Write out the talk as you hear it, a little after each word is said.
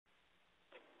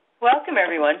Welcome,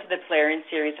 everyone, to the Polarian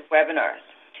series of webinars.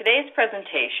 Today's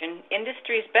presentation,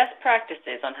 Industry's Best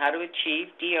Practices on How to Achieve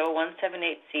DO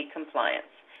 178C Compliance.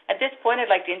 At this point,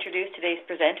 I'd like to introduce today's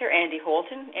presenter, Andy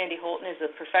Holton. Andy Holton is a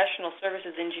professional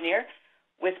services engineer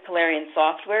with Polarian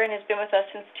Software and has been with us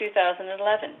since 2011.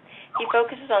 He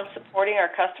focuses on supporting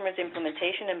our customers'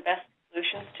 implementation and best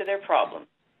solutions to their problems,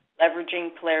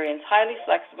 leveraging Polarian's highly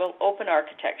flexible open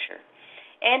architecture.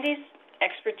 Andy's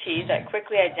expertise at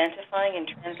quickly identifying and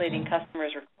translating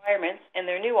customers' requirements and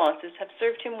their nuances have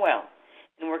served him well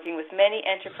in working with many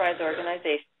enterprise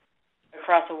organizations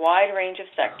across a wide range of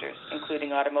sectors,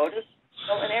 including automotive,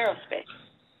 and aerospace.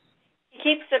 He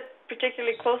keeps a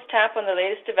particularly close tap on the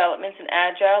latest developments in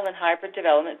agile and hybrid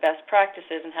development best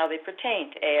practices and how they pertain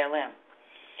to ALM.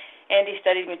 Andy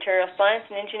studied material science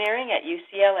and engineering at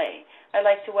UCLA. I'd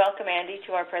like to welcome Andy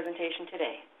to our presentation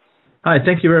today. Hi,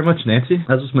 thank you very much, Nancy.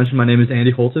 As was mentioned, my name is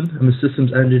Andy Holton. I'm a systems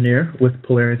engineer with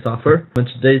Polarian Software, and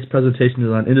today's presentation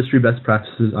is on industry best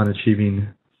practices on achieving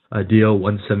DO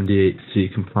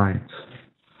 178C compliance.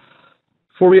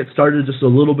 Before we get started, just a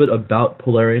little bit about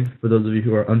Polarian, for those of you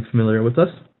who are unfamiliar with us.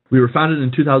 We were founded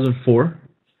in 2004,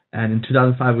 and in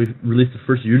 2005 we released the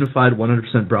first unified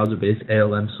 100% browser-based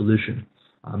ALM solution.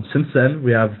 Since then,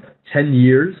 we have 10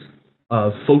 years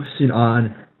of focusing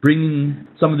on bringing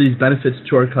some of these benefits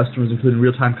to our customers, including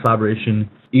real-time collaboration,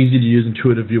 easy-to-use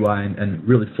intuitive UI, and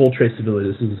really full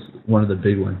traceability. This is one of the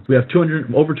big ones. We have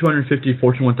over 250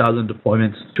 Fortune 1000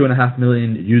 deployments, 2.5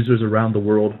 million users around the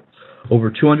world, over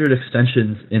 200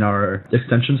 extensions in our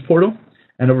extensions portal,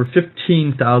 and over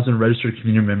 15,000 registered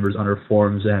community members on our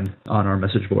forums and on our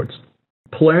message boards.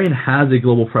 Polarian has a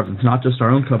global presence, not just our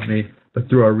own company, but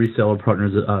through our reseller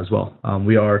partners as well.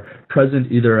 We are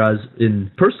present either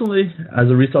personally as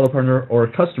a reseller partner or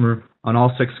a customer on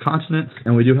all 6 continents,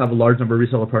 and we do have a large number of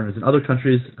reseller partners in other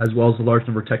countries, as well as a large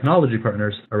number of technology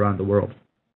partners around the world.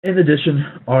 In addition,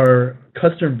 our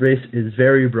customer base is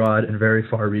very broad and very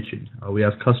far-reaching. We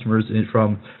have customers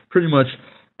from pretty much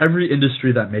every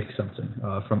industry that makes something,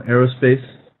 from aerospace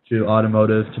to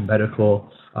automotive to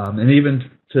medical, and even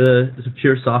to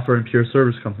pure software and pure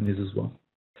service companies as well.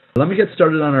 Let me get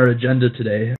started on our agenda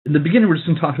today. In the beginning, we're just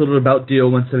going to talk a little bit about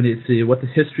DO 178C, what the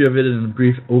history of it is, and a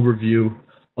brief overview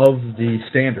of the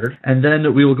standard. And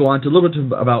then we will go on to a little bit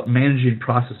about managing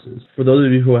processes. For those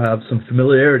of you who have some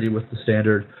familiarity with the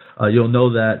standard, you'll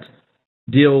know that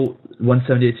DO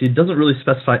 178C doesn't really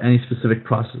specify any specific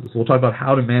processes. We'll talk about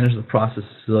how to manage the process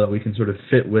so that we can sort of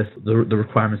fit with the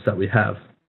requirements that we have.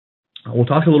 We'll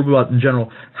talk a little bit about, in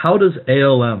general, how does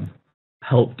ALM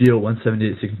help DO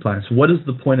 178C compliance? What is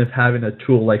the point of having a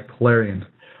tool like Polarian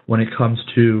when it comes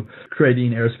to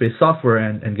creating aerospace software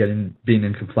and being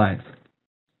in compliance?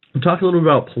 We'll talk a little bit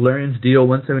about Polarian's DO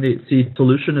 178C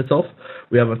solution itself.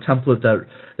 We have a template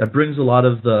that brings a lot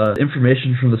of the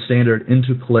information from the standard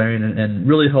into Polarian and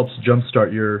really helps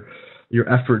jumpstart your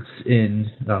efforts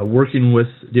in working with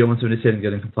DO 178C and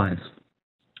getting compliance.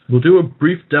 We'll do a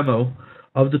brief demo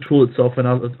of the tool itself and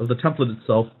of the template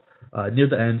itself near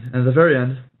the end, and at the very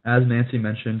end, as Nancy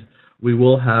mentioned, we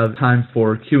will have time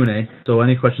for Q&A, so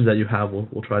any questions that you have,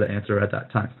 we'll try to answer at that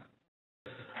time.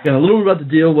 Again, a little bit about the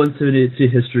DO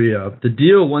 178C history. The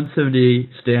DO 178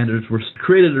 standards were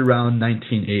created around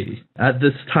 1980. At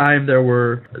this time,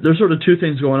 there's sort of 2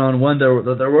 things going on. One, there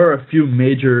were a few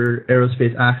major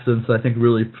aerospace accidents that I think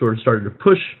really sort of started to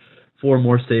push for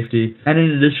more safety, and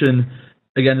in addition,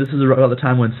 again, this is about the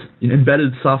time when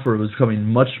embedded software was becoming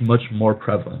much, much more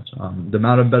prevalent. The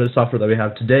amount of embedded software that we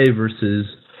have today versus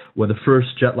when the first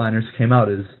jetliners came out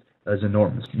is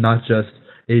enormous. Not just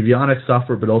avionics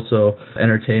software, but also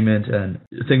entertainment and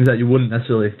things that you wouldn't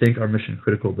necessarily think are mission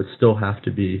critical, but still have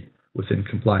to be within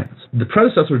compliance. The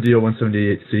predecessor of DO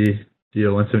 178C, DO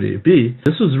 178B,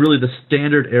 this was really the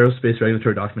standard aerospace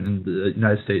regulatory document in the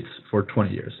United States for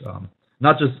 20 years.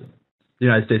 Not just the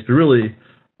United States, but really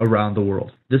around the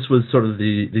world. This was sort of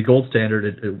the gold standard.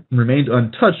 It remained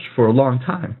untouched for a long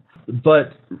time.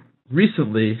 But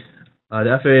recently,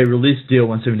 the FAA released DO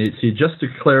 178C just to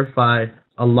clarify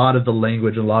a lot of the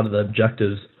language, a lot of the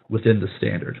objectives within the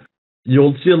standard.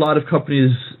 You'll see a lot of companies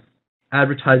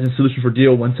advertising a solution for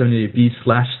DO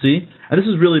 178B/C, and this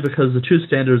is really because the 2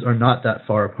 standards are not that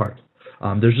far apart.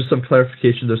 There's just some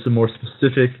clarification. There's some more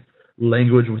specific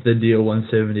language within DO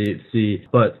 178C,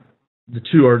 but the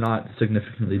 2 are not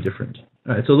significantly different.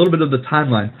 All right, so a little bit of the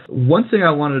timeline. One thing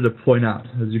I wanted to point out,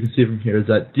 as you can see from here, is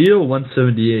that DO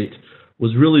 178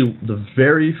 was really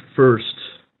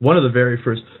one of the very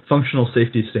first functional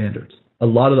safety standards. a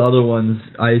lot of the other ones,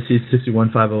 IEC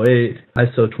 61508,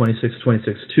 ISO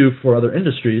 26262 for other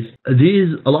industries,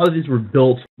 a lot of these were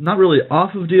built not really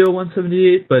off of DO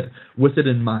 178, but with it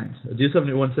in mind. DO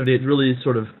 178 really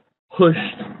sort of pushed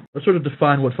or sort of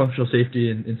defined what functional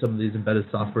safety in some of these embedded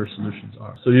software solutions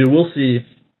are. So you will see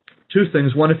two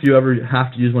things. One, if you ever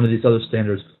have to use one of these other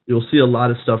standards, you'll see a lot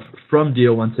of stuff from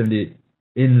DO 178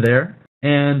 in there.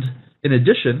 And in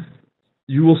addition,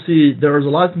 you will see there's a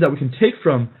lot of things that we can take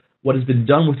from what has been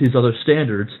done with these other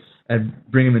standards and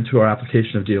bring them into our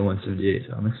application of DO 178,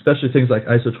 especially things like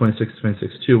ISO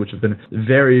 26262, which have been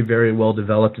very, very well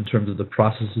developed in terms of the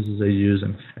processes they use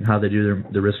and how they do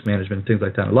their risk management and things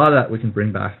like that. A lot of that we can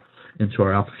bring back into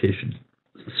our application.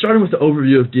 Starting with the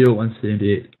overview of DO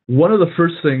 178, one of the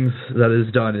first things that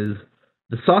is done is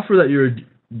the software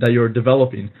that you're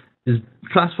developing is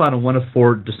classified on one of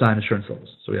four design assurance levels.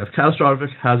 So we have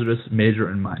catastrophic, hazardous, major,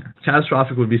 and minor.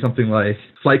 Catastrophic would be something like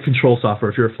flight control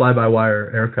software. If you're a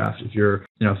fly-by-wire aircraft, if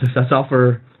that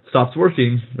software stops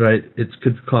working, right, it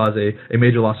could cause a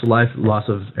major loss of life, loss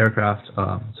of aircraft,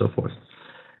 so forth.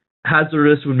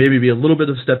 Hazardous would maybe be a little bit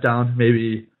of a step down,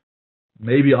 maybe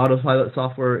autopilot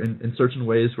software in certain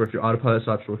ways, where if your autopilot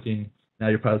stops working, now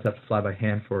your pilots have to fly by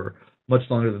hand for much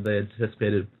longer than they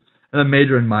anticipated. And then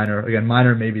major and minor. Again,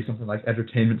 minor may be something like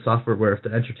entertainment software, where if the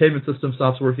entertainment system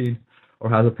stops working or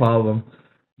has a problem,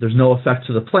 there's no effect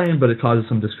to the plane, but it causes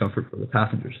some discomfort for the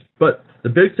passengers. But the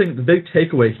big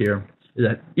takeaway here is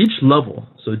that each level,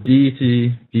 so D,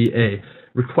 T, B, A,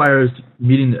 requires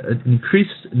meeting an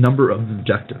increased number of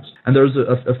objectives. And there's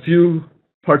a few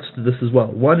parts to this as well.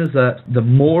 One is that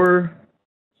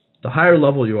the higher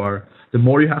level you are, the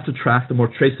more you have to track, the more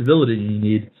traceability you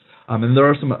need. And there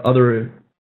are some other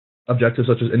objectives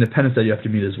such as independence that you have to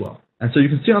meet as well. And so you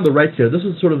can see on the right here, this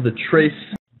is sort of the trace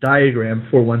diagram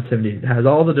for 178. It has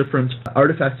all the different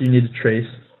artifacts you need to trace,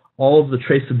 all of the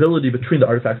traceability between the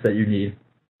artifacts that you need,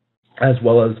 as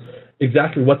well as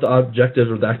exactly what the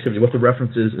objective or the activity, what the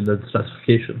reference is in the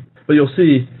specification. But you'll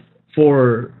see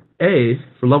for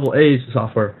level A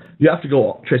software, you have to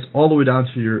trace all the way down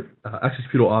to your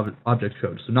executable object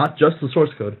code. So not just the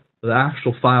source code, but the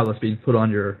actual file that's being put on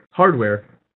your hardware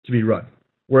to be run.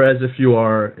 Whereas if you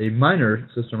are a minor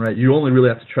system, right, you only really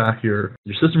have to track your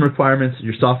system requirements,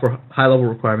 your software high-level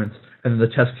requirements, and then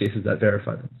the test cases that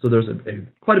verify them. So there's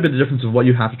quite a bit of difference of what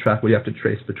you have to track, what you have to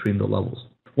trace between the levels.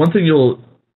 One thing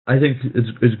I think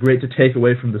is great to take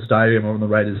away from this diagram on the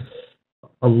right is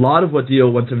a lot of what DO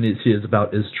 178C is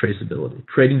about is traceability,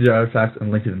 creating the artifacts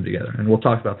and linking them together. And we'll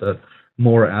talk about that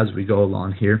more as we go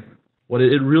along here. What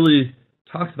it really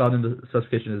talks about in the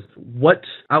specification is what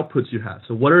outputs you have.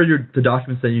 So what are the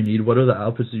documents that you need? What are the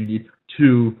outputs that you need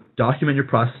to document your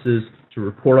processes, to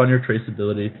report on your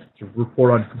traceability, to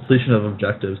report on completion of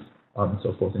objectives, and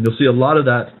so forth. And you'll see a lot of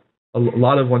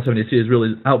 178C is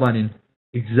really outlining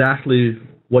exactly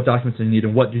what documents you need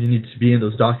and what you need to be in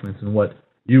those documents and what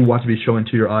you want to be showing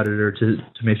to your auditor to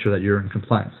make sure that you're in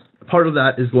compliance. Part of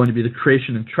that is going to be the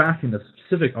creation and tracking of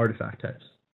specific artifact types.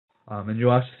 And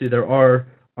you'll actually see there are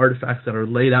artifacts that are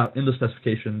laid out in the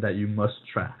specification that you must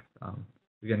track.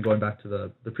 Again, going back to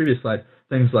the previous slide,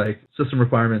 things like system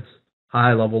requirements,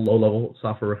 high-level, low-level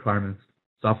software requirements,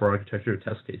 software architecture,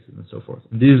 test cases, and so forth.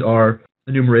 And these are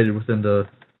enumerated within the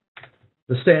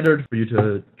standard for you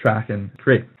to track and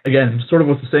create. Again, sort of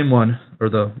with the same one, or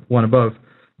the one above,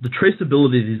 the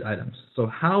traceability of these items. So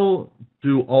how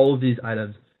do all of these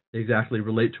items exactly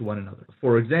relate to one another?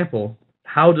 For example,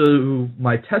 how are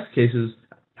my test cases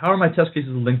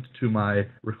linked to my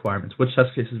requirements? Which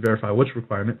test cases verify which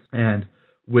requirements, and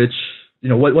which,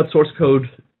 what source code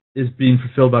is being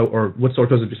fulfilled by, or what source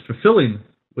code is fulfilling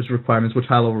which requirements, which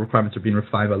high-level requirements are being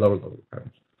refined by lower-level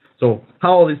requirements. So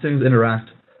how all these things interact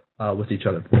with each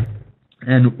other.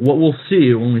 And what we'll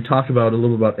see when we talk about a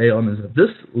little about ALM is that this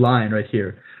line right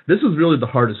here, this is really the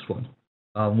hardest one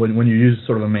when you use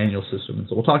sort of a manual system. And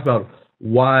so we'll talk about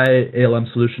why ALM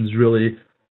solutions really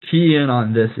key in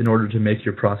on this in order to make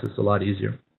your process a lot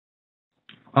easier.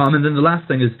 And then the last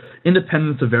thing is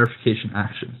independence of verification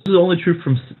actions. This is only true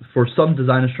for some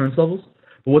design assurance levels,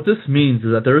 but what this means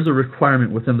is that there is a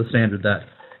requirement within the standard that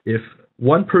if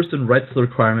one person writes the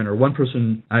requirement, or one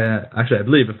person, I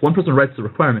believe, if one person writes the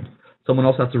requirement, someone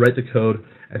else has to write the code,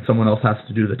 and someone else has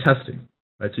to do the testing.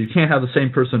 Right? So you can't have the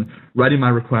same person writing my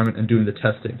requirement and doing the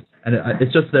testing. And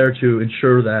it's just there to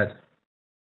ensure that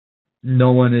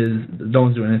no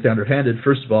one's doing anything underhanded,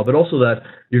 first of all, but also that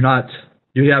you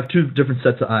have two different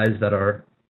sets of eyes that are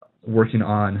working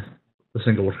on the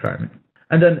single requirement.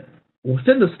 And then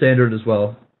within the standard as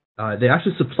well, they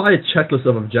actually supply a checklist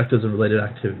of objectives and related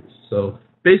activities. So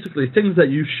basically things that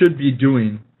you should be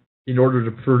doing in order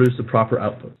to produce the proper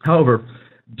output. However,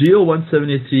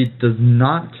 DO-178C does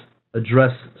not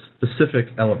address specific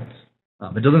elements.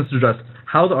 It doesn't address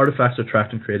how the artifacts are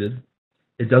tracked and created.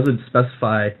 It doesn't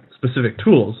specify specific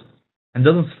tools, and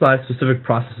doesn't specify specific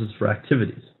processes for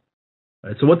activities.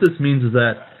 Right? So what this means is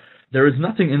that there is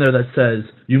nothing in there that says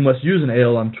you must use an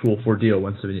ALM tool for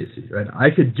DO-178C. Right? I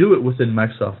could do it within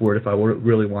Microsoft Word if I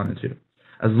really wanted to.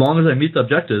 As long as I meet the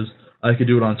objectives, I could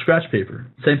do it on scratch paper.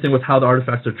 Same thing with how the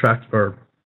artifacts are tracked or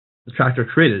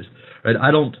created. Right?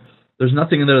 There's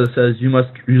nothing in there that says you must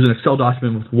use an Excel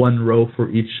document with one row for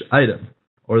each item,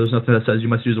 or there's nothing that says you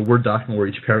must use a Word document where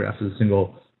each paragraph is a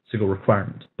single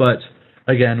requirement. But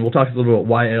again, we'll talk a little bit about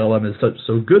why ALM is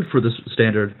so good for this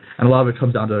standard, and a lot of it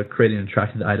comes down to creating and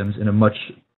tracking the items in a much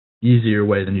easier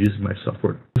way than using Microsoft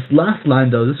Word. This last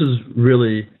line, though, this is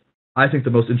really, I think,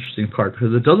 the most interesting part,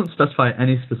 because it doesn't specify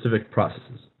any specific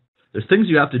processes. There's things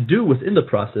you have to do within the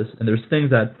process, and there's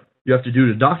things that you have to do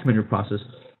to document your process,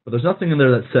 but there's nothing in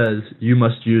there that says you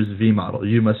must use vModel,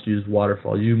 you must use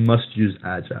Waterfall, you must use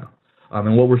Agile.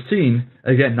 And what we're seeing,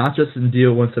 again, not just in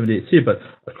DO-178C, but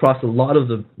across a lot of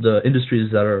the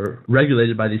industries that are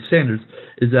regulated by these standards,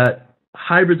 is that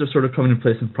hybrids are sort of coming in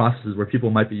place in processes where people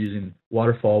might be using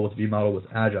Waterfall with vModel with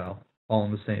Agile all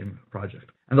in the same project.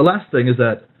 And the last thing is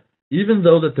that even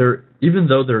though there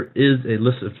is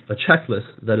a checklist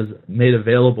that is made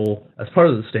available as part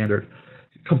of the standard,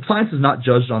 compliance is not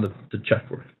judged on the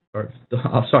checkwork.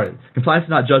 Compliance is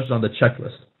not judged on the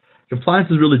checklist. Compliance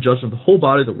is really judged on the whole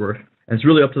body of the work, and it's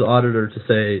really up to the auditor to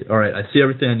say, all right, I see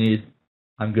everything I need,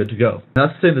 I'm good to go. And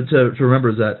that's the thing to remember,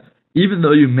 is that even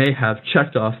though you may have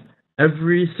checked off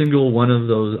every single one of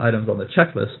those items on the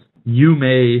checklist, you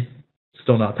may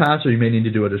still not pass, or you may need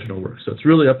to do additional work. So it's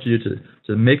really up to you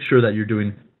to make sure that you're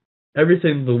doing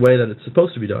everything the way that it's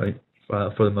supposed to be done,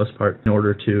 for the most part, in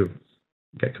order to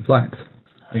get compliance.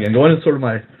 Again, going to sort of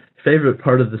my favorite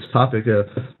part of this topic,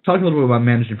 talking a little bit about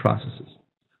managing processes.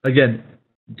 Again,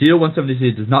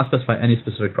 DO-170C does not specify any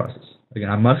specific process. Again,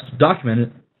 I must document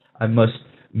it. I must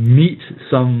meet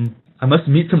some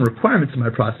requirements in my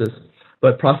process,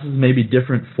 but processes may be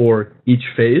different for each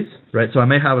phase, right? So I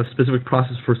may have a specific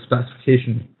process for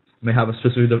specification. I may have a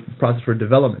specific process for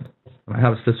development. I might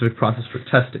have a specific process for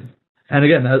testing. And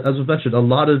again, as was mentioned, a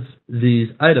lot of these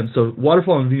items, so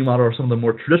Waterfall and vModel are some of the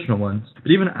more traditional ones,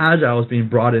 but even Agile is being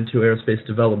brought into aerospace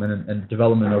development and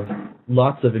development of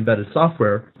lots of embedded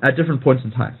software at different points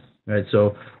in time, right?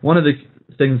 So one of the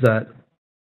things that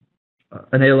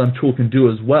an ALM tool can do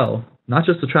as well, not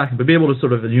just the tracking, but be able to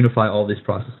sort of unify all these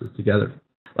processes together.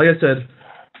 Like I said,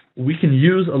 we can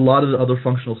use a lot of the other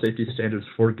functional safety standards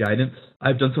for guidance.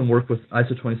 I've done some work with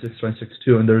ISO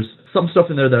 26262, and there's some stuff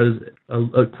in there that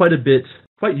is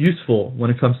quite useful when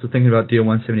it comes to thinking about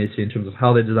DO-178C in terms of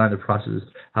how they design their processes,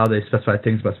 how they specify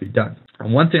things must be done.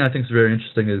 And one thing I think is very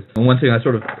interesting is, and one thing I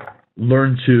sort of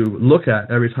learn to look at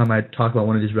every time I talk about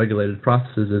one of these regulated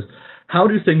processes is, how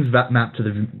do things map to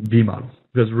the vModel?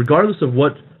 Because regardless of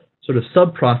what sort of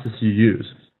sub-process you use,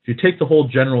 if you take the whole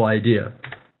general idea,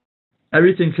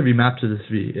 everything can be mapped to this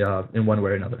V in one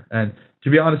way or another. And to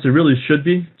be honest, it really should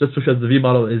be, just because the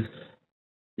vModel is,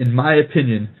 in my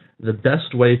opinion, the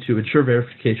best way to ensure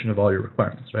verification of all your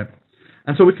requirements, right?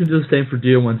 And so we can do the same for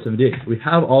DO-178. We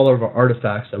have all of our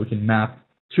artifacts that we can map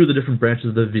to the different branches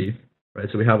of the V, right?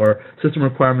 So we have our system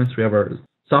requirements, we have our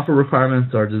software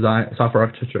requirements, our design, software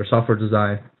architecture, our software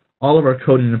design, all of our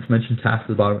coding and implementation tasks at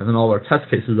the bottom, and then all our test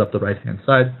cases up the right-hand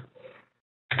side.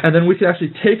 And then we can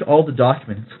actually take all the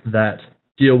documents that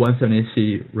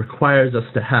DO-178C requires us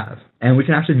to have, and we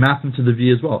can actually map them to the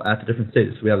V as well at the different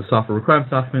stages. We have a software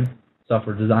requirements document,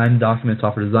 software design document,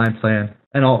 software design plan,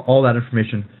 and all that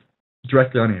information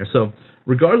directly on here. So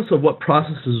regardless of what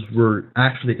processes we're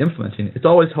actually implementing, it's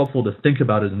always helpful to think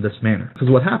about it in this manner. Because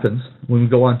what happens when we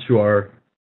go on to our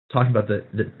talking about the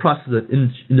process at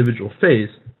individual phase,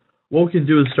 what we can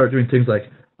do is start doing things like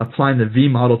applying the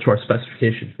vModel to our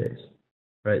specification phase,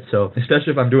 right? So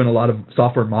especially if I'm doing a lot of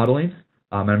software modeling,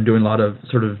 and I'm doing a lot of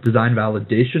sort of design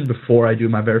validation before I do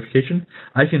my verification,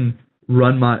 I can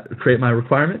create my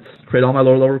requirements, create all my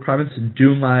lower level requirements, and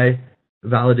do my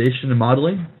validation and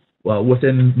modeling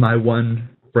within my one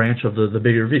branch of the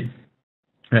bigger V,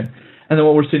 right? And then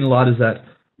what we're seeing a lot is that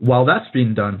while that's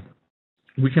being done,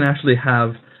 we can actually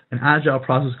have an agile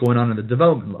process going on at the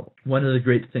development level. One of the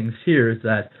great things here is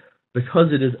that because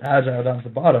it is agile down at the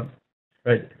bottom,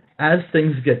 right, as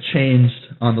things get changed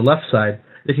on the left side,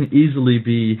 they can easily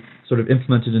be sort of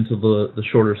implemented into the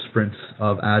shorter sprints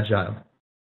of agile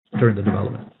during the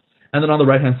development. And then on the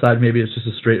right-hand side, maybe it's just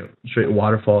a straight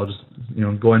waterfall,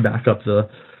 just going back up the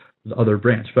other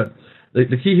branch. But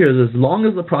the key here is as long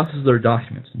as the processes are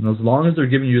documented, and as long as they're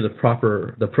giving you the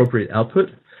appropriate output,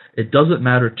 it doesn't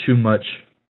matter too much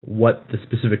what the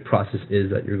specific process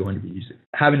is that you're going to be using.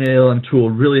 Having an ALM tool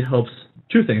really helps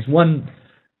two things. One,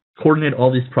 coordinate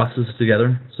all these processes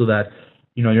together so that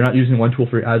you're not using one tool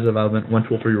for your as development, one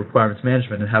tool for your requirements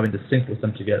management, and having to sync with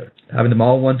them together. Having them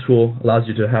all in one tool allows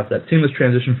you to have that seamless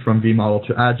transition from vModel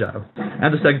to Agile.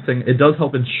 And the second thing, it does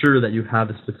help ensure that you have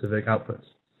the specific outputs.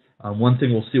 One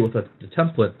thing we'll see with the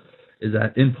template is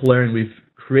that in Polarian, we've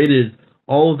created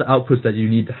all of the outputs that you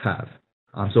need to have.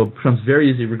 So it becomes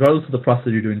very easy, regardless of the process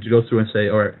you're doing, to go through and say,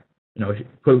 all right,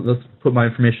 let's put my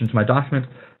information into my document,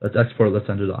 let's export it, let's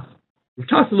send it off. We've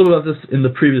talked a little about this in the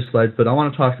previous slides, but I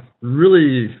want to talk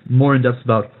really more in depth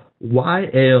about why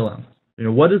ALM.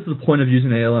 What is the point of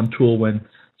using an ALM tool when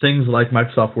things like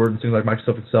Microsoft Word and things like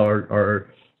Microsoft Excel are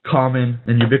common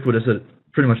and ubiquitous at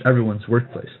pretty much everyone's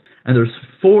workplace? And there's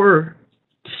 4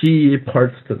 key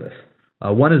parts to this.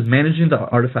 One is managing the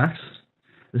artifacts.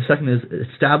 The second is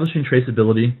establishing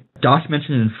traceability,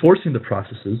 documenting and enforcing the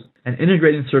processes, and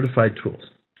integrating certified tools.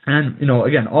 And,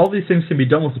 again, all these things can be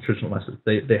done with the traditional methods.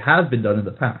 They have been done in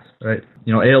the past, right?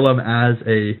 ALM as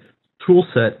a tool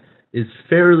set is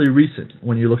fairly recent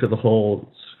when you look at the whole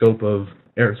scope of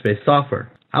aerospace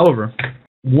software. However,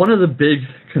 one of the big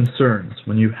concerns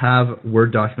when you have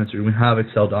Word documents or when you have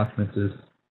Excel documents is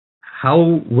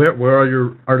where are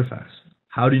your artifacts?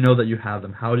 How do you know that you have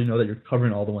them? How do you know that you're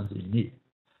covering all the ones that you need?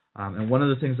 And one of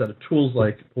the things that tools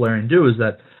like Polarian do is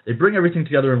that they bring everything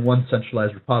together in one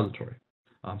centralized repository.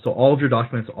 So all of your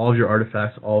documents, all of your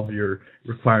artifacts, all of your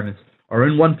requirements are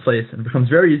in one place, and it becomes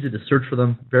very easy to search for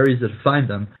them, very easy to find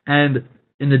them. And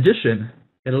in addition,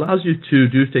 it allows you to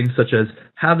do things such as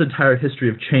have the entire history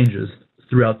of changes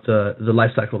throughout the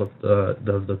life cycle of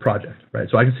the project, right?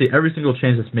 So I can see every single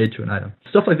change that's made to an item.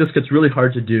 Stuff like this gets really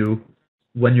hard to do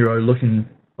when you're looking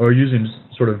or using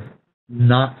sort of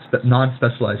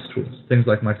non-specialized tools, things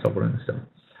like Microsoft Word and Excel.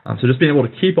 So just being able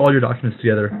to keep all your documents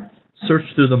together, search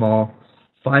through them all,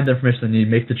 find the information they need,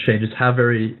 make the changes, have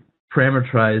very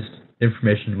parameterized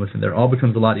information within there. All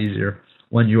becomes a lot easier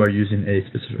when you are using a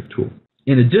specific tool.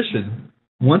 In addition,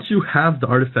 once you have the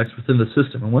artifacts within the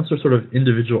system, and once they're sort of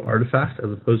individual artifacts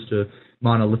as opposed to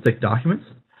monolithic documents,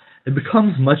 it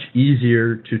becomes much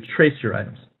easier to trace your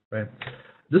items, right?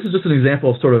 This is just an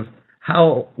example of sort of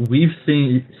how we've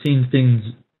seen things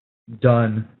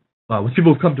done with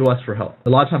people who come to us for help. A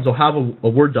lot of times they'll have a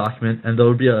Word document, and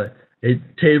there'll be a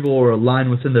table or a line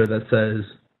within there that says,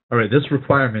 all right, this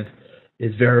requirement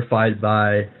is verified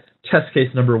by test case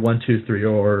number 123,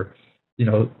 or,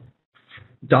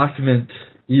 document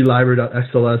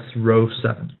elibrary.xls row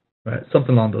 7, right?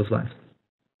 Something along those lines.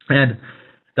 And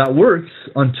that works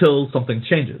until something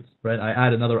changes, right? I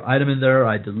add another item in there,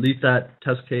 I delete that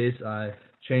test case, I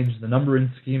change the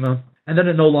numbering schema, and then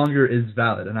it no longer is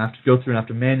valid, and I have to go through and have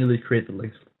to manually create the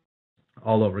links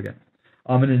all over again.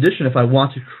 In addition, if I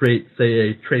want to create, say,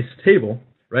 a trace table,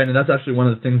 right, and that's actually one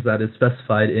of the things that is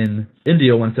specified in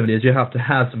DO 178 is you have to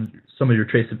have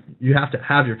you have to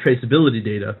have your traceability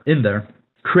data in there.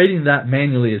 Creating that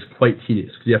manually is quite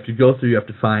tedious because you have to go through, you have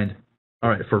to find,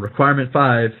 all right, for requirement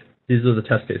 5, these are the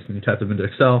test cases, and you type them into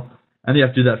Excel, and you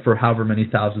have to do that for however many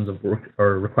thousands of work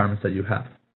or requirements that you have.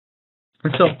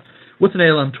 And so with an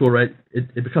ALM tool, right,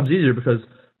 it becomes easier because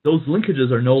those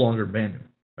linkages are no longer manual,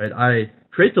 right? I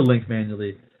create the link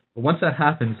manually, but once that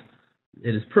happens,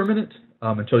 it is permanent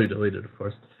until you delete it, of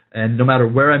course. And no matter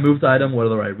where I move the item,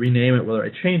 whether I rename it, whether I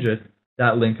change it,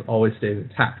 that link always stays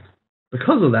intact.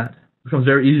 Because of that, it becomes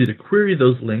very easy to query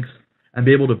those links and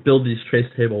be able to build these trace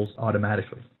tables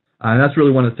automatically. And that's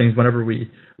really one of the things whenever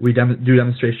we do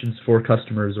demonstrations for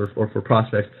customers or for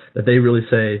prospects that they really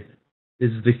say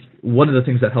is one of the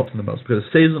things that helps them the most, because it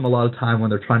saves them a lot of time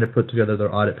when they're trying to put together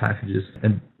their audit packages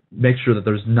and make sure that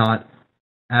there's not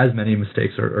as many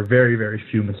mistakes or very, very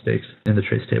few mistakes in the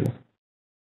trace table.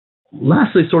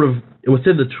 Lastly, sort of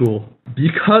within the tool,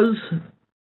 because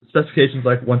specifications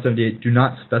like 178 do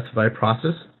not specify a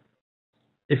process,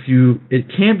 it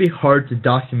can be hard to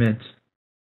document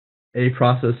a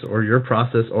process or your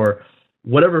process or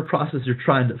whatever process you're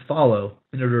trying to follow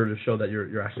in order to show that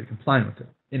you're actually complying with it.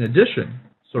 In addition,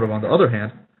 sort of on the other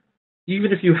hand,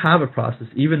 even if you have a process,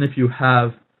 even if you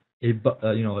have a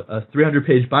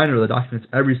 300-page binder that documents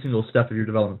every single step of your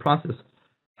development process,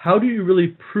 how do you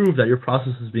really prove that your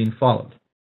process is being followed,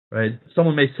 right?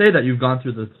 Someone may say that you've gone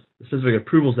through the specific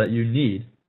approvals that you need,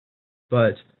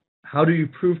 but how do you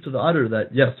prove to the auditor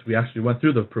that, yes, we actually went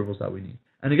through the approvals that we need?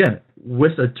 And again,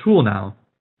 with a tool now,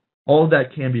 all of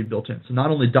that can be built in. So not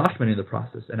only documenting the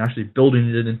process and actually building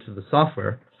it into the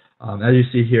software, As you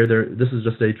see here, this is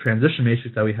just a transition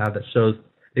matrix that we have that shows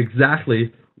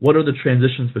exactly what are the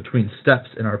transitions between steps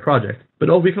in our project.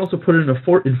 But we can also put it in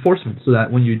enforcement so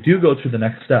that when you do go to the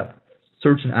next step,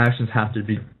 certain actions have to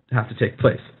take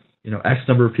place. X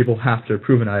number of people have to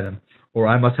approve an item, or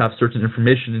I must have certain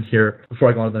information in here before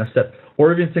I go on to the next step.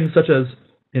 Or even things such as,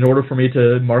 in order for me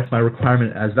to mark my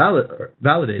requirement as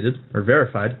validated or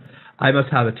verified, I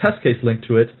must have a test case linked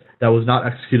to it that was not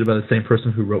executed by the same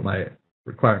person who wrote my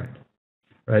requirement.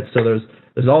 Right? So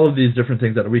there's all of these different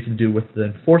things that we can do with the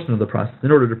enforcement of the process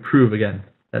in order to prove, again,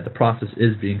 that the process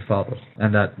is being followed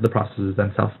and that the process is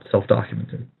then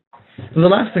self-documented. And the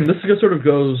last thing, this sort of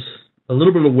goes a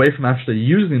little bit away from actually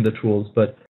using the tools,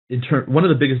 but one of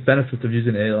the biggest benefits of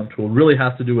using an ALM tool really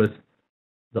has to do with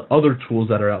the other tools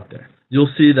that are out there.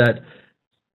 You'll see that,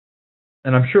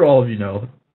 and I'm sure all of you know,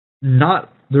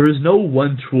 there is no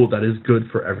one tool that is good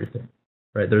for everything.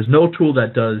 Right? There's no tool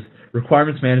that does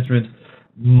requirements management,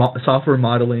 software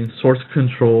modeling, source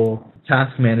control,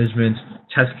 task management,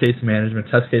 test case management,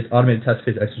 automated test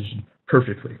case execution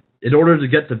perfectly. In order to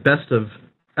get the best of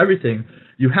everything,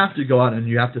 you have to go out and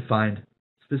you have to find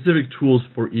specific tools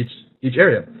for each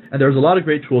area. And there's a lot of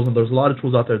great tools, and there's a lot of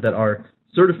tools out there that are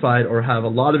certified or have a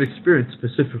lot of experience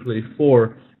specifically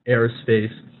for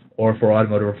aerospace or for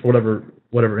automotive or for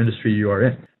whatever industry you are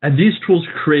in. And these tools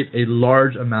create a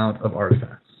large amount of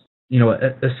artifacts.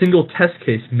 A single test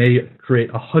case may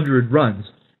create 100 runs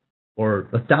or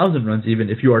 1,000 runs even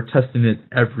if you are testing it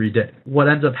every day. What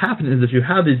ends up happening is if you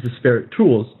have these disparate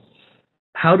tools,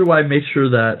 how do I make sure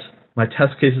that my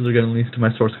test cases are getting linked to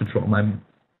my source control,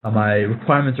 my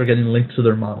requirements are getting linked to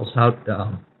their models,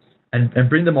 and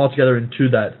bring them all together into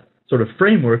that sort of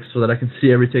framework so that I can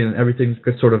see everything and everything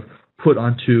gets sort of put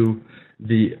onto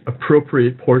the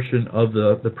appropriate portion of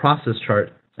the process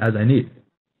chart as I need.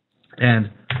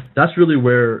 And that's really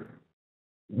where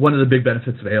one of the big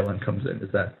benefits of ALM comes in,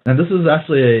 is that, and this is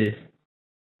actually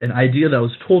an idea that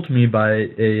was told to me by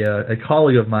a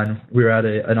colleague of mine. We were at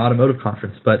an automotive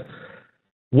conference, but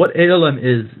what ALM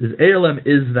is ALM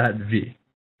is that V.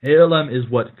 ALM is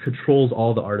what controls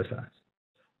all the artifacts.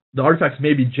 The artifacts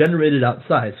may be generated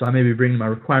outside, so I may be bringing my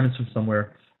requirements from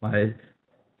somewhere, my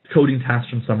coding tasks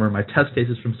from somewhere, my test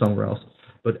cases from somewhere else,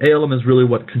 but ALM is really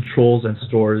what controls and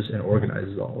stores and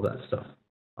organizes all of that stuff.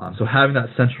 So having that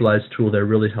centralized tool there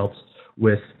really helps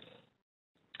with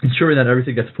ensuring that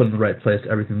everything gets put in the right place,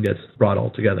 everything gets brought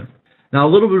all together. Now, a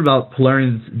little bit about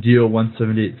Polarian's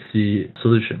DO-178C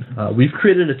solution. We've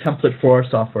created a template for our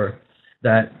software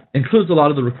that includes a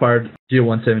lot of the required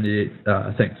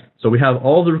DO-178 things. So we have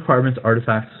all the requirements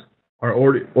artifacts are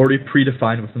already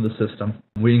predefined within the system.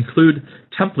 We include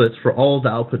templates for all the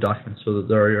output documents, so that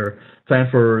there are your plan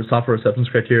for software acceptance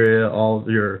criteria, all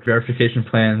your verification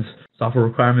plans, software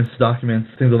requirements documents,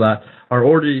 things like that are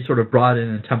already sort of brought in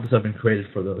and templates have been created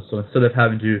for those. So instead of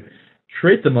having to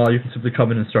create them all, you can simply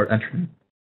come in and start entering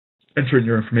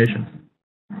your information.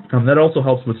 That also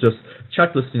helps with just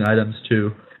checklisting items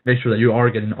to make sure that you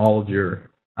are getting all of your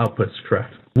outputs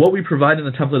correct. What we provide in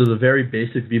the template is a very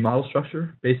basic V model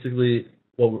structure. Basically,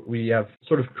 what we have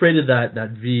sort of created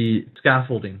that V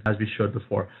scaffolding as we showed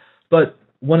before. But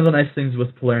one of the nice things with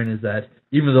Polarian is that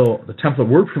even though the template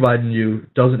we're providing you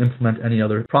doesn't implement any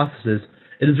other processes,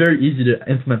 it is very easy to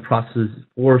implement processes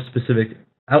for specific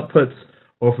outputs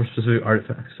or for specific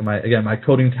artifacts. So my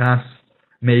coding tasks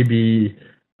may be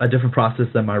a different process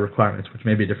than my requirements, which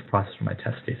may be a different process for my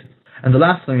test cases. And the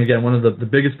last thing, again, one of the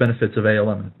biggest benefits of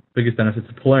ALM, biggest benefits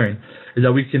of Polarian, is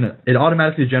that it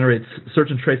automatically generates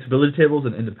certain traceability tables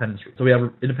and independence. So we have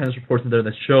independence reports in there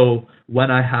that show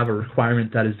when I have a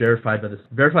requirement that is verified by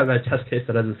a test case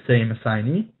that has the same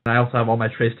assignee. And I also have all my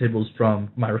trace tables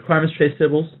from my requirements trace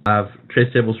tables. I have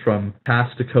trace tables from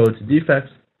task to code to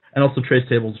defects, and also trace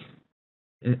tables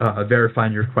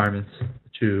verifying your requirements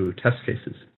to test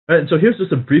cases. All right, and so here's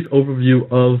just a brief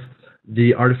overview of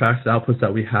the artifacts and outputs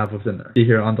that we have within there. See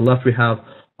here on the left we have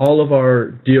all of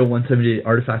our DO-178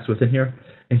 artifacts within here,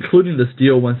 including this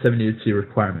DO-178C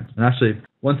requirement. And actually,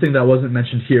 one thing that wasn't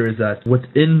mentioned here is that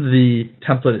within the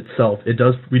template itself,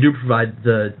 we do provide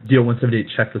the DO-178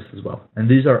 checklist as well. And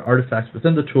these are artifacts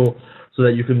within the tool so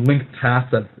that you can link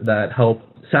tasks that help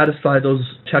satisfy those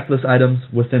checklist items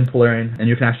within Polarian, and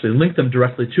you can actually link them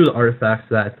directly to the artifacts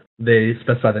that they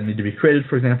specify that need to be created,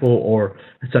 for example, or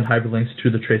send hyperlinks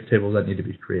to the trace tables that need to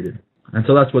be created. And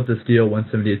so that's what this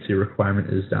DO-178C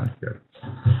requirement is down here.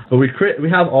 But we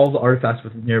have all the artifacts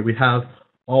within here. We have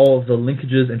all of the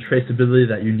linkages and traceability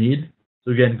that you need.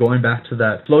 So again, going back to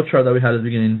that flowchart that we had at the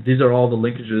beginning, these are all the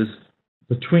linkages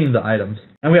between the items.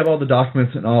 And we have all the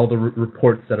documents and all the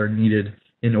reports that are needed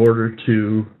in order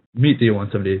to meet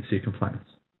DO-178C compliance.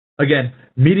 again,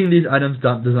 meeting these items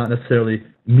does not necessarily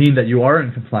mean that you are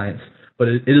in compliance, but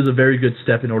it is a very good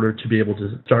step in order to be able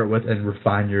to start with and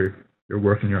refine your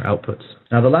work and your outputs.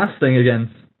 Now, the last thing, again,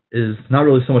 is not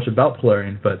really so much about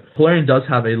Polarion, but Polarion does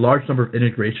have a large number of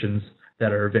integrations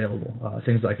that are available.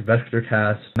 Things like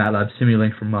VectorCast, MATLAB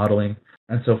Simulink for modeling,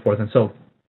 and so forth. And so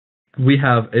we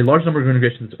have a large number of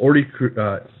integrations that's already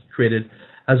created,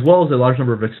 as well as a large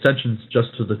number of extensions just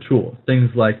to the tool. Things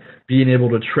like being able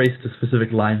to trace to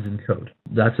specific lines in code.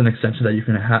 That's an extension that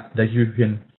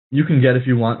you can get if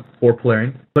you want for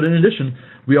Polarion. But in addition,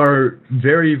 we are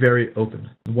very, very open.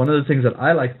 One of the things that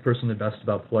I like personally best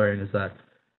about Polarion is that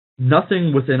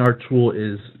nothing within our tool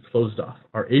is closed off.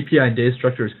 Our API and data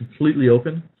structure is completely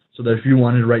open, so that if you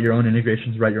wanted to write your own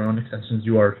integrations, write your own extensions,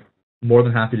 you are more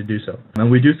than happy to do so.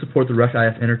 And we do support the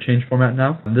RecIF interchange format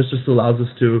now, and this just allows us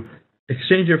to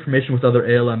exchange information with other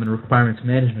ALM and requirements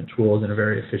management tools in a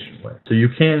very efficient way. So you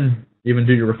can even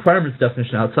do your requirements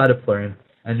definition outside of Polarion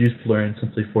and use Polarion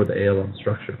simply for the ALM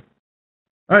structure.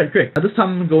 All right, great. At this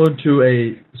time, I'm going to go into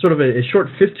a short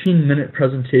 15-minute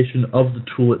presentation of the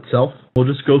tool itself. We'll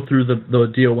just go through the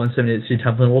DO178C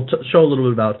template, and we'll show a little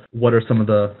bit about what are some of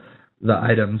the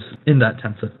items in that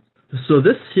template. So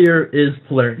this here is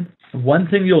Polarion. One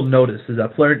thing you'll notice is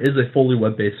that Polarion is a fully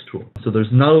web-based tool. So there's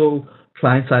no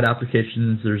client-side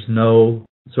applications, there's no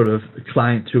sort of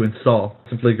client to install.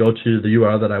 Simply go to the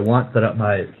URL that I want, that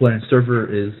my Polarion server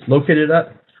is located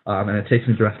at, and it takes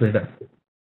me directly there.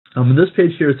 And this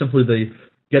page here is simply the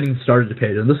Getting Started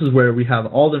page, and this is where we have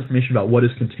all the information about what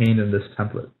is contained in this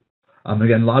template.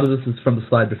 Again, a lot of this is from the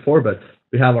slide before, but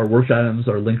we have our work items,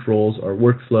 our link roles, our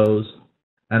workflows,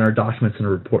 and our documents and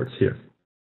reports here.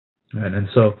 And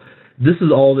so this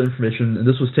is all the information, and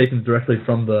this was taken directly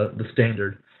from the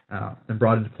standard and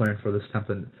brought into Polarion for this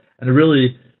template. And it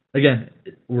really, again,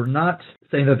 we're not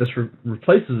saying that this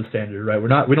replaces the standard,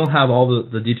 right? We don't have all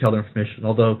the detailed information,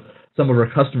 although some of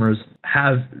our customers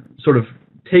have sort of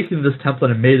taken this template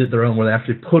and made it their own, where they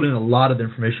actually put in a lot of the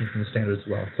information from the standard as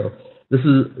well. So this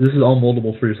is all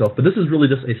moldable for yourself, but this is really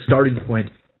just a starting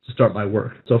point to start my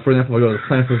work. So for example, if I go to the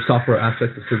Plan for Software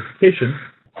Aspects of Certification,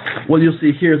 what you'll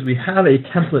see here is we have a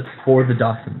template for the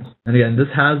documents. And again,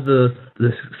 this has the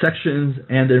sections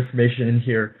and the information in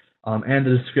here, and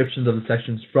the descriptions of the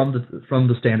sections from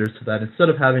the standards, so that instead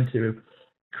of having to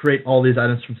create all these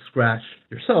items from scratch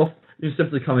yourself, you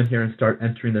simply come in here and start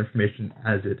entering the information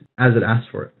as it asks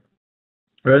for it.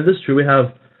 Right, in this tree, we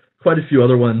have quite a few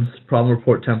other ones: problem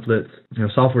report templates,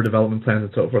 software development plans,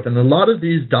 and so forth. And a lot of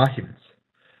these documents,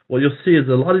 what you'll see is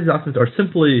that a lot of these documents are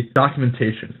simply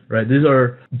documentation, right? These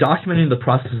are documenting the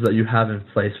processes that you have in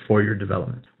place for your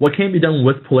development. What can be done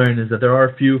with Polarion is that there are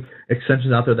a few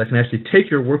extensions out there that can actually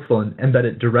take your workflow and embed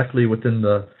it directly within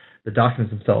the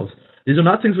documents themselves. These are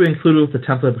not things we included with the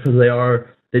template because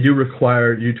they do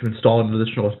require you to install an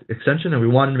additional extension, and we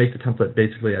wanted to make the template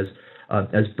basically as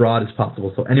broad as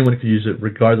possible, so anyone can use it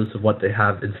regardless of what they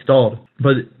have installed.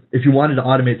 But if you wanted to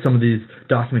automate some of these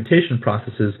documentation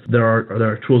processes, there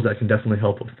are tools that can definitely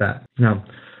help with that. Now,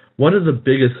 one of the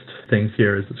biggest things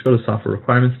here is, let's go to software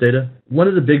requirements data. One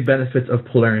of the big benefits of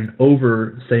Polarion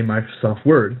over, say, Microsoft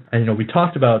Word, and we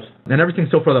talked about, and everything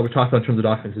so far that we talked about in terms of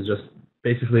documents is just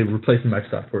basically replacing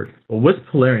Microsoft Word. But with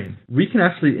Polarion, we can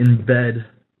actually embed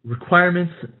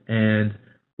requirements and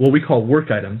what we call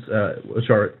work items, which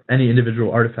are any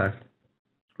individual artifact.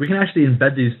 We can actually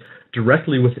embed these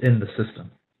directly within the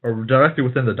system, or directly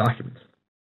within the documents.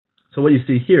 So what you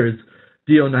see here is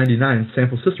DO99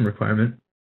 sample system requirement.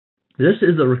 This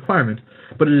is a requirement,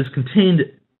 but it is contained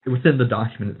within the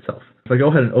document itself. If I go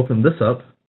ahead and open this up,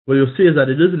 what you'll see is that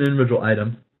it is an individual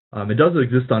item. It does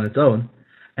exist on its own,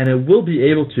 and it will be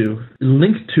able to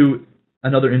link to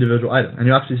another individual item. And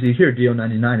you actually see here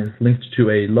DO99 is linked to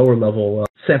a lower level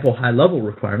sample high level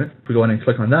requirement. If we go ahead and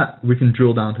click on that, we can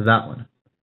drill down to that one.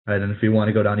 Right, and if we want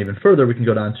to go down even further, we can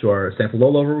go down to our sample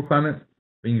low level requirement.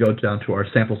 We can go down to our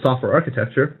sample software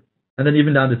architecture, and then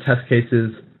even down to test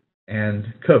cases and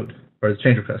code, or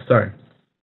change requests, sorry.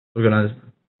 We'll go down to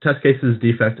test cases,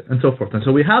 defect, and so forth. And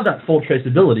so we have that full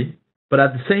traceability, but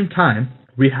at the same time,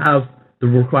 we have the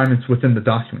requirements within the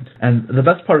document. And the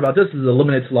best part about this is it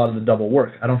eliminates a lot of the double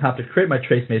work. I don't have to create my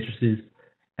trace matrices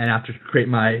and have to create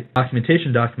my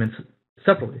documentation documents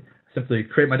separately. I simply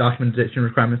create my documentation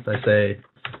requirements. I say,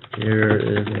 here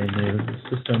is a new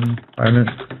system requirement.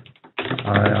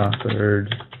 I authored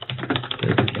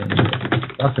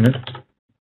this document,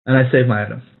 and I save my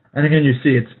item. And again, you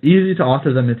see it's easy to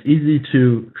author them, it's easy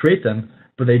to create them,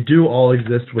 but they do all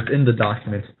exist within the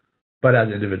document, but as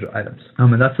individual items.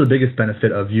 And that's the biggest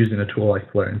benefit of using a tool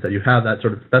like Polarion, that you have that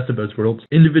sort of best of both worlds.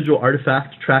 Individual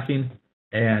artifact tracking,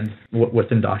 and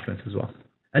within documents as well.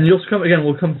 And you'll come again.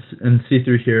 We'll come and see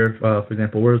through here. For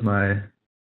example, where's my?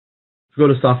 Go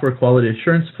to Software Quality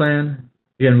Assurance Plan.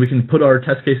 Again, we can put our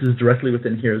test cases directly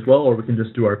within here as well, or we can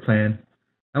just do our plan.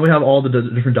 And we have all the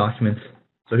different documents.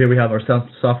 So here we have our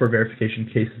software verification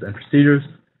cases and procedures.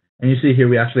 And you see here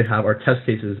we actually have our test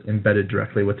cases embedded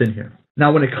directly within here.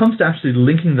 Now, when it comes to actually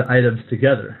linking the items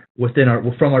together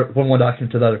from one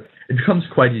document to the other, it becomes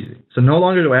quite easy. So no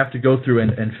longer do I have to go through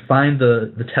and find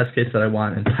the test case that I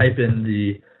want and type in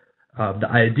the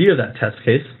ID of that test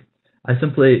case. I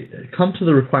simply come to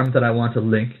the requirement that I want to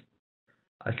link.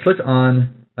 I click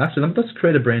on, actually, let's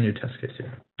create a brand new test case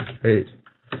here. Create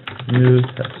new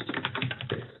test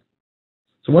case.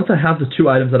 So once I have the two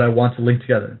items that I want to link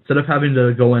together, instead of having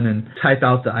to go in and type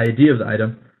out the ID of the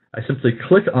item, I simply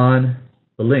click on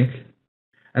the link,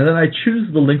 and then I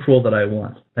choose the link rule that I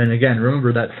want. And again,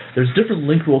 remember that there's different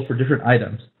link rules for different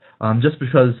items, just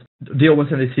because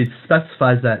DO178C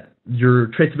specifies that your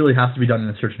traceability has to be done in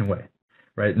a certain way,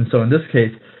 right? And so in this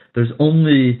case, there's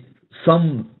only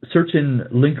some certain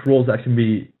link rules that can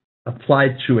be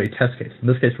applied to a test case. In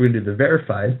this case, we're going to do the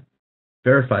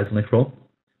verifies link rule.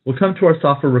 We'll come to our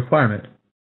software requirement,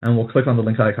 and we'll click on the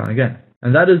link icon again.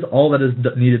 And that is all that is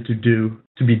needed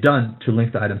to be done to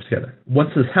link the items together. Once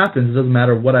this happens, it doesn't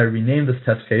matter what I rename this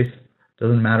test case,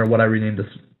 doesn't matter what I rename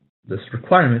this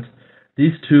requirement,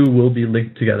 these two will be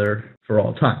linked together for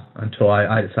all time until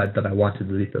I decide that I want to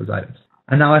delete those items.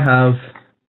 And now I have,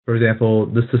 for example,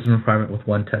 the system requirement with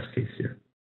one test case here.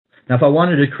 Now, if I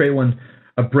wanted to create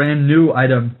a brand new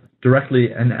item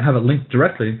directly and have it linked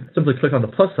directly, simply click on the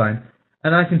plus sign,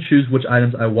 and I can choose which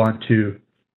items I want to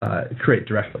create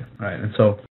directly. All right, and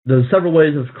so there's several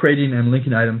ways of creating and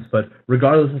linking items, but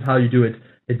regardless of how you do it,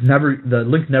 the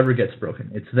link never gets broken.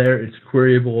 It's there, it's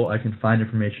queryable, I can find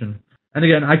information. And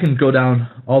again, I can go down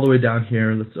all the way down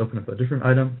here. Let's open up a different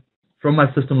item. From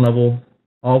my system level,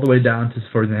 all the way down to,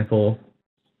 for example,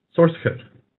 source code,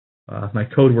 my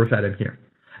code work item here.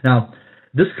 Now,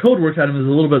 this code work item is a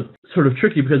little bit sort of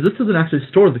tricky because this doesn't actually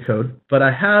store the code, but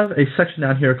I have a section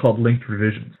down here called linked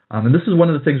revisions. And this is one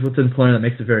of the things within Polaris that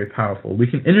makes it very powerful. We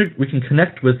can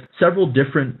connect with several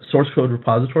different source code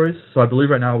repositories. So I believe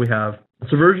right now we have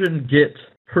Subversion, Git,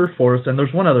 Perforce, and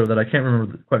there's one other that I can't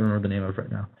quite remember the name of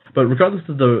right now. But regardless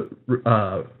of the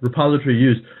repository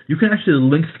used, you can actually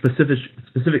link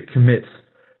specific commits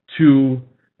to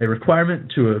a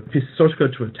requirement, to a piece of source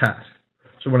code, to a task.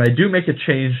 So when I do make a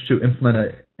change to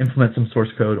implement some source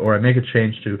code, or I make a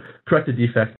change to correct a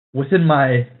defect, within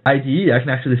my IDE, I can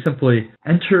actually simply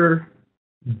enter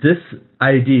this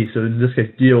ID, so in this case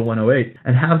DO108,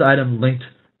 and have the item linked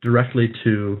directly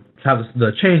have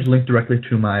the change linked directly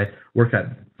to my work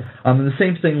item. And the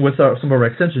same thing with some of our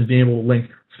extensions, being able to link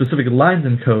specific lines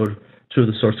in code to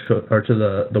the source code, or to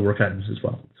the work items as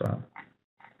well.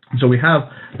 So we have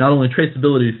not only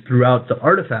traceability throughout the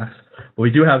artifacts, but we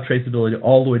do have traceability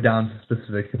all the way down to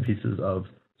specific pieces of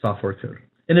software code.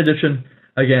 In addition,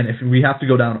 again, if we have to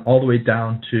go down all the way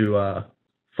down to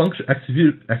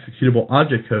executable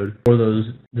object code for those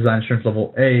design assurance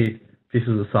level A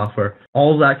pieces of software,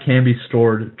 all of that can be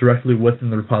stored directly within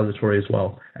the repository as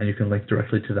well, and you can link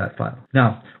directly to that file.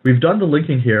 Now, we've done the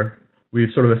linking here.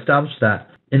 We've sort of established that.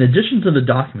 In addition to the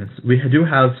documents, we do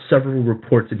have several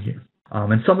reports in here.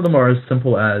 And some of them are as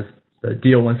simple as the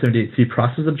DO178C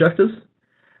process objectives.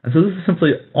 And so this is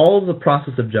simply all of the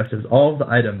process objectives, all of the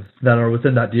items that are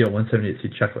within that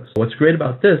DO178C checklist. What's great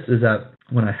about this is that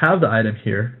when I have the item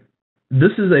here,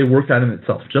 this is a work item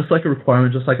itself, just like a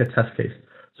requirement, just like a test case.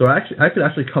 So I could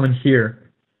actually come in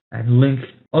here and link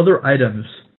other items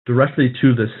directly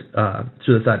to this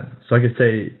item. So I could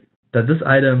say that this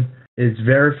item is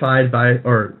verified by,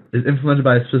 or is implemented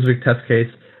by a specific test case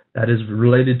that is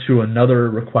related to another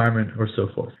requirement, or so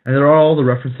forth. And there are all the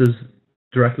references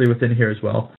directly within here as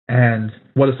well. And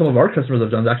what some of our customers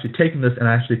have done is actually taken this and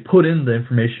actually put in the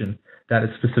information that is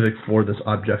specific for this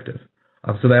objective.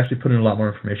 So they actually put in a lot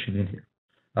more information in here.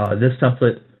 This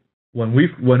template, when we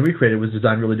created, was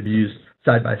designed really to be used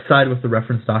side by side with the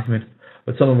reference document,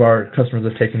 but some of our customers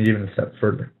have taken it even a step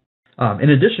further. In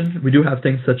addition, we do have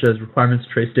things such as requirements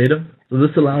trace data. So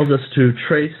this allows us to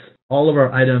trace all of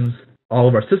our items, all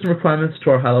of our system requirements to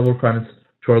our high-level requirements,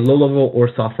 to our low-level or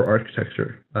software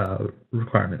architecture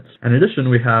requirements. In addition,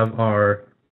 we have our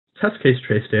test case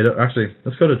trace data. Actually,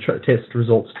 let's go to test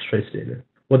results trace data.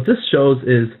 What this shows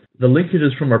is the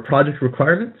linkages from our project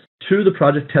requirements to the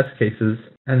project test cases,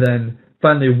 and then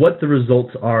finally what the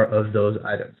results are of those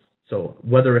items. So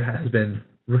whether it has been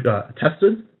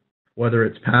tested, whether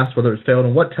it's passed, whether it's failed,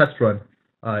 and what test run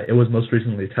it was most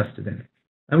recently tested in.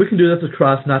 And we can do this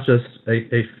across not just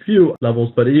a few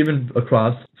levels, but even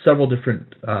across several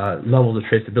different levels of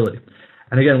traceability.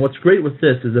 And again, what's great with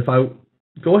this is if I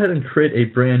go ahead and create a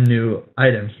brand new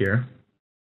item here,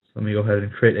 so let me go ahead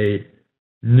and create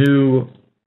a new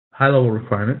high-level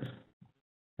requirement,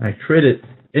 and I create it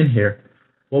in here,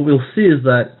 what we'll see is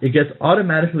that it gets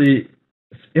automatically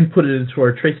inputted into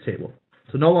our trace table.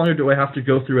 So no longer do I have to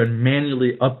go through and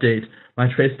manually update my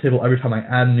trace table every time I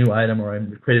add a new item or I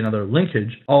create another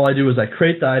linkage. All I do is I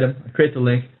create the item, I create the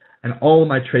link, and all of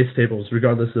my trace tables,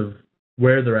 regardless of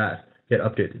where they're at, get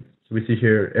updated. So we see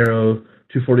here arrow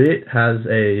 248 has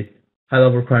a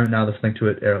high-level requirement now that's linked to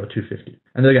it, arrow 250.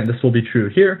 And again, this will be true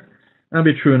here, and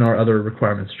it'll be true in our other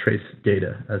requirements trace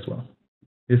data as well.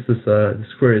 This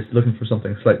query is looking for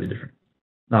something slightly different.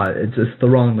 It's the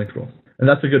wrong link rule. And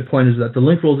that's a good point, is that the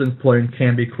link rules in Polarian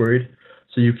can be queried,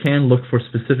 so you can look for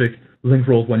specific link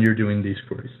rules when you're doing these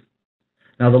queries.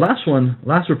 Now the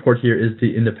last report here is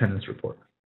the independence report.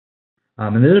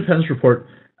 And the independence report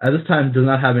at this time does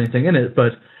not have anything in it,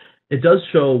 but it does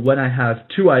show when I have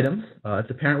two items, it's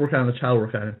a parent work item and a child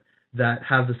work item, that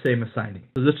have the same assignee.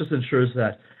 So this just ensures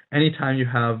that anytime you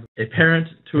have a parent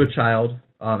to a child,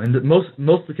 and most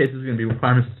of the cases are going to be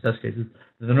requirements and test cases,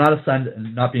 they're not assigned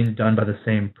and not being done by the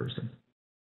same person.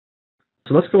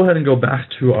 So let's go ahead and go back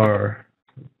to our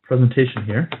presentation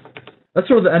here. That's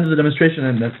sort of the end of the demonstration.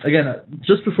 And again,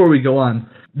 just before we go on,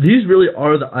 these really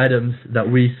are the items that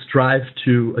we strive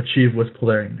to achieve with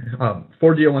Polarian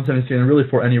for DO-170C and really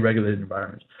for any regulated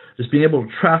environment. Just being able to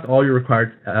track all your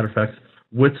required artifacts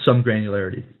with some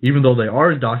granularity. Even though they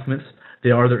are in documents,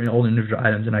 they are their own individual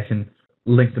items, and I can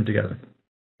link them together.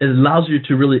 It allows you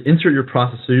to really insert your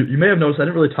process. So you may have noticed I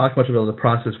didn't really talk much about the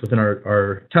process within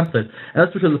our template, and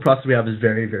that's because the process we have is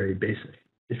very, very basic.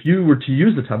 If you were to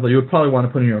use the template, you would probably want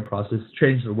to put in your own process,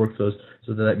 change the workflows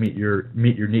so that meet your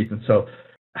needs. And so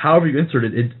however you insert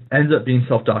it, it ends up being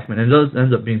self-documented, and it does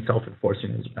end up being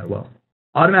self-enforcing as well.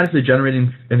 Automatically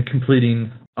generating complete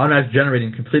and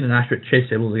accurate trace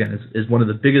tables, again, is one of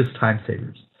the biggest time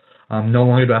savers. No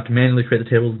longer do I have to manually create the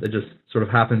tables. It just sort of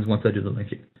happens once I do the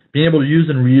linking. Being able to use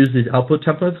and reuse these output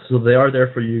templates, so they are there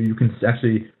for you. You can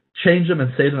actually change them and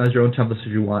save them as your own templates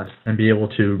if you want, and be able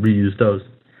to reuse those.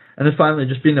 And then finally,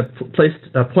 just being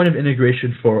a point of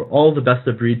integration for all the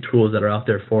best-of-breed tools that are out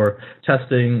there for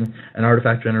testing and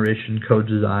artifact generation, code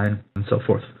design, and so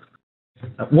forth.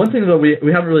 One thing that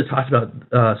we haven't really talked about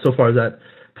so far is that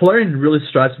Polarian really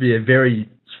strives to be a very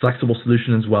flexible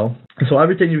solution as well. And so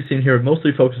everything you've seen here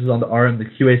mostly focuses on the RM, the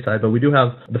QA side, but we do have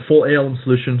the full ALM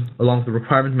solution along with the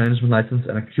requirement management license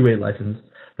and a QA license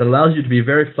that allows you to be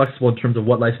very flexible in terms of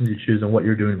what license you choose and what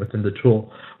you're doing within the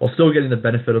tool, while still getting the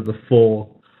benefit of the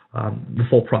full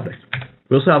product.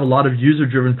 We also have a lot of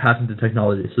user-driven patented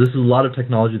technology. So this is a lot of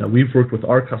technology that we've worked with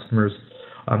our customers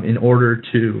in order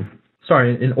to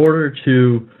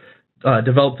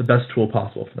develop the best tool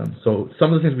possible for them. So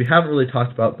some of the things we haven't really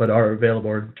talked about but are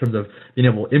available in terms of being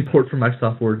able to import from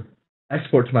Microsoft Word,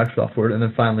 export to Microsoft Word, and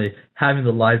then finally having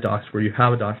the live docs where you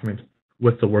have a document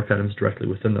with the work items directly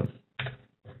within them.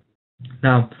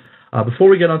 Now, before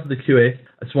we get on to the QA,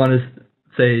 I just want to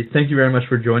say thank you very much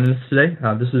for joining us today.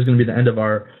 This is going to be the end of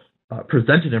our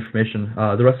presented information.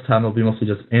 The rest of the time will be mostly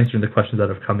just answering the questions that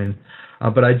have come in.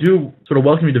 But I do sort of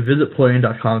welcome you to visit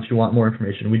Polarian.com if you want more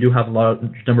information. We do have a large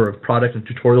number of product and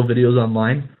tutorial videos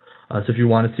online, so if you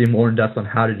want to see more in depth on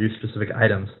how to do specific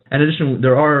items. In addition,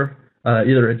 there are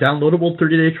either a downloadable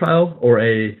 30-day trial or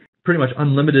a pretty much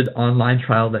unlimited online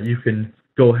trial that you can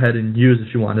go ahead and use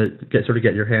if you want to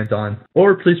get your hands on.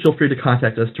 Or please feel free to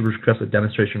contact us to request a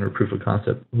demonstration or proof of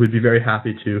concept. We'd be very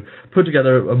happy to put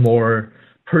together a more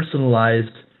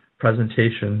personalized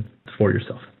presentation for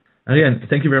yourself. And again,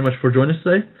 thank you very much for joining us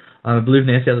today. I believe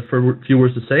Nancy has a few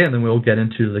words to say, and then we'll get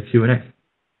into the Q&A.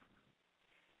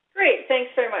 Great,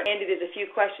 thanks very much, Andy. There's a few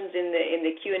questions in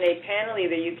the Q&A panel.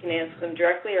 Either you can answer them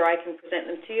directly, or I can present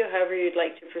them to you, however you'd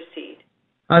like to proceed.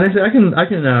 Nancy, I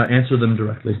can answer them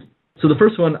directly. So the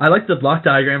first one, I like the block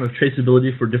diagram of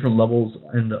traceability for different levels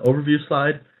in the overview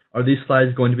slide. Are these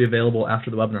slides going to be available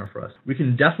after the webinar for us? We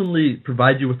can definitely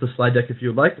provide you with the slide deck if you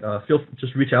would like.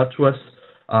 Just reach out to us,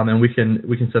 and we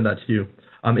can send that to you.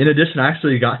 In addition, I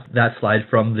actually got that slide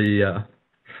from the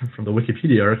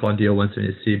Wikipedia article on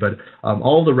DO-170C, but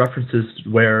all the references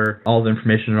where all the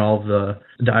information and all of the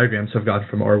diagrams have gotten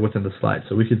from are within the slide,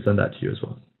 so we can send that to you as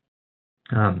well.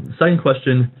 Second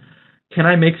question, can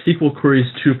I make SQL queries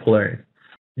to Polarian?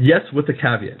 Yes, with a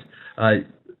caveat.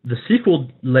 The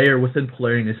SQL layer within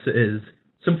Polarian is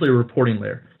simply a reporting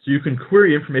layer. So you can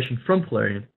query information from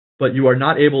Polarian, but you are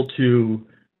not able to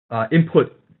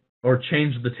input or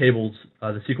change the tables,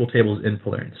 the SQL tables in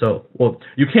Polarion. So, well,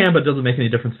 you can, but it doesn't make any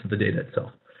difference to the data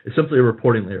itself. It's simply a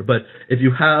reporting layer. But if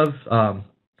you have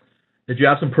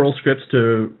some Perl scripts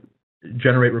to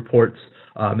generate reports,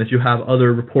 if you have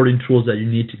other reporting tools that you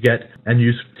need to get and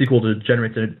use SQL to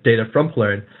generate the data from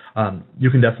Polarion, you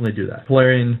can definitely do that.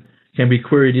 Polarion can be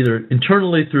queried either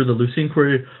internally through the Lucene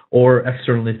query or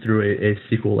externally through a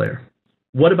SQL layer.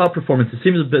 What about performance? It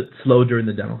seems a bit slow during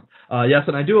the demo. Yes,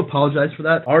 and I do apologize for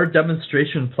that. Our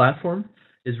demonstration platform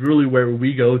is really where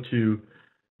we go to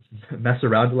mess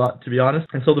around a lot, to be honest.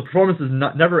 And so the performance is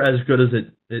never as good as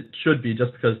it should be,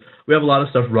 just because we have a lot of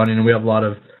stuff running and we have a lot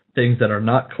of things that are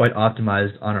not quite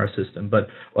optimized on our system. But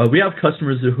we have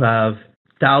customers who have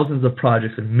thousands of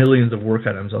projects and millions of work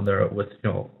items on there with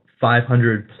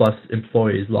 500 plus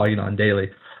employees logging on daily.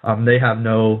 They have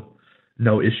no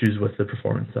issues with the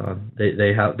performance.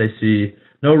 They see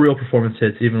no real performance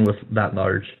hits even with that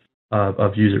large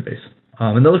of user base.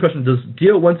 Another question: does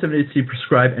DO-178C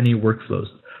prescribe any workflows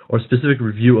or specific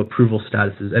review approval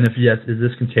statuses? And if yes, is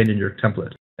this contained in your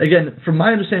template? Again, from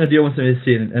my understanding of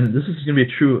DO-178C, and this is going to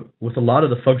be true with a lot of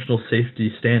the functional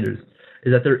safety standards,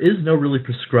 is that there is no really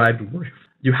prescribed work.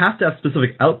 You have to have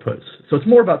specific outputs. So it's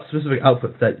more about specific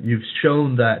outputs that you've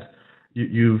shown that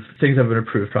things have been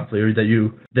approved properly, or that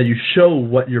you show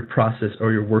what your process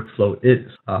or your workflow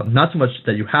is. Not so much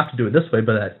that you have to do it this way,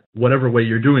 but that whatever way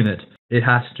you're doing it, it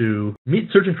has to meet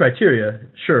certain criteria,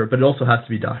 sure, but it also has to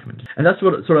be documented. And that's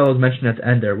what sort of I was mentioning at the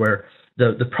end there, where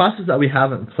the process that we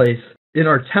have in place in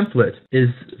our template is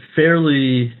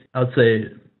fairly, I would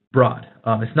say, broad.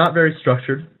 It's not very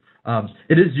structured.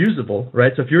 It is usable,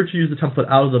 right? So if you were to use the template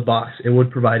out of the box, it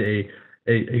would provide a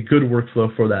good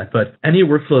workflow for that. But any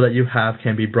workflow that you have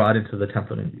can be brought into the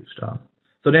template and used.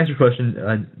 So to answer your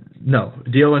question, no.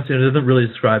 DO-178 doesn't really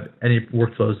describe any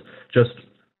workflows, just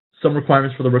some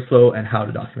requirements for the workflow and how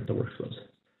to document the workflows.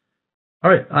 All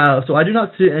right, so I do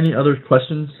not see any other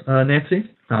questions,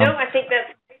 Nancy. No, I think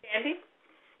that's great, Andy.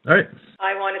 All right.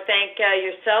 I want to thank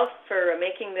yourself for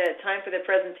making the time for the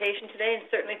presentation today, and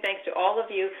certainly thanks to all of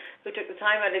you who took the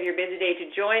time out of your busy day to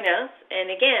join us. And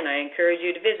again, I encourage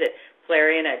you to visit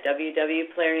Polarion at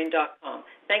www.polarion.com.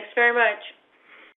 Thanks very much.